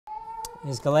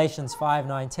is Galatians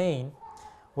 5:19,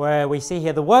 where we see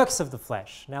here the works of the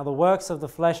flesh. Now the works of the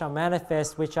flesh are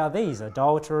manifest, which are these: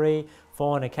 adultery,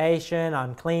 fornication,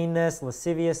 uncleanness,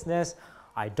 lasciviousness,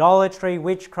 idolatry,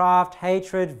 witchcraft,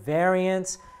 hatred,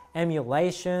 variance,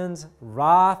 emulations,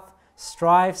 wrath,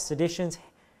 strife, seditions,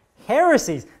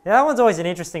 heresies. Now that one's always an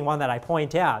interesting one that I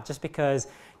point out, just because,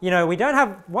 you know, we don't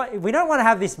want to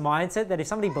have this mindset that if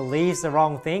somebody believes the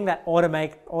wrong thing, that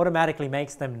automatically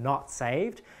makes them not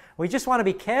saved. We just want to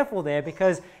be careful there,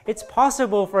 because it's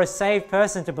possible for a saved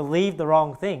person to believe the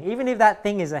wrong thing, even if that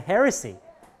thing is a heresy.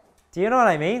 Do you know what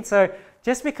I mean? So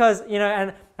just because, you know,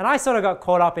 and I sort of got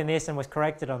caught up in this and was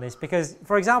corrected on this, because,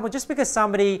 for example, just because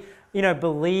somebody, you know,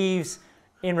 believes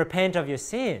in repent of your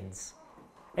sins,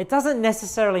 it doesn't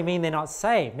necessarily mean they're not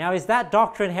saved. Now, is that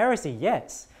doctrine heresy?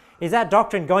 Yes. Is that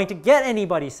doctrine going to get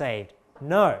anybody saved?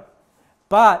 No.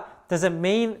 But does it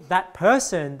mean that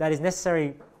person that is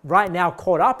necessarily right now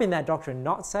caught up in that doctrine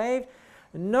not saved?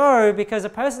 No, because a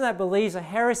person that believes a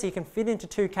heresy can fit into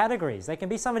two categories. They can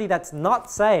be somebody that's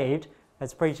not saved,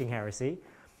 that's preaching heresy,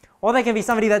 or they can be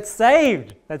somebody that's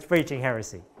saved, that's preaching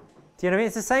heresy. Do you know what I mean?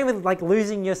 It's the same with like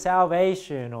losing your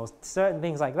salvation or certain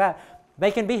things like that.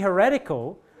 They can be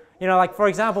heretical. You know, like for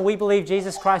example, we believe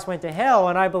Jesus Christ went to hell,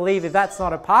 and I believe if that's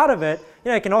not a part of it, you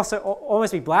know, it can also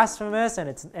almost be blasphemous, and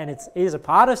it is a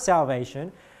part of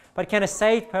salvation. But can a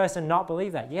saved person not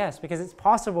believe that? Yes, because it's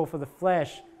possible for the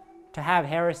flesh to have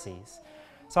heresies.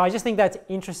 So I just think that's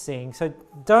interesting. So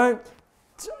don't,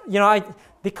 you know,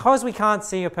 because we can't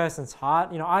see a person's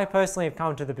heart, you know, I personally have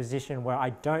come to the position where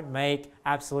I don't make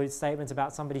absolute statements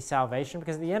about somebody's salvation,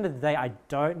 because at the end of the day, I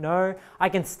don't know. I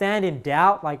can stand in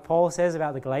doubt, like Paul says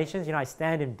about the Galatians, you know, I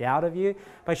stand in doubt of you.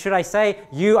 But should I say,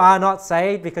 you are not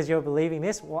saved because you're believing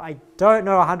this? Well, I don't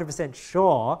know 100%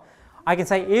 sure. I can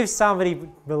say if somebody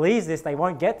believes this, they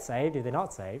won't get saved if they're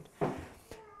not saved.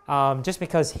 Just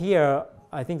because here,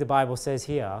 I think the Bible says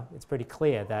here, it's pretty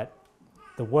clear that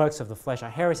the works of the flesh are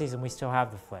heresies, and we still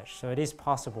have the flesh. So it is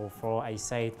possible for a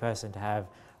saved person to have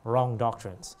wrong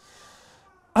doctrines.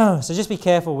 So just be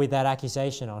careful with that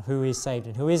accusation on who is saved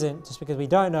and who isn't, just because we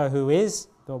don't know who is,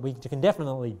 but we can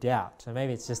definitely doubt. So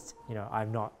maybe it's just, you know,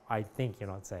 I think you're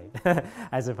not saved,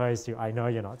 as opposed to I know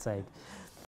you're not saved.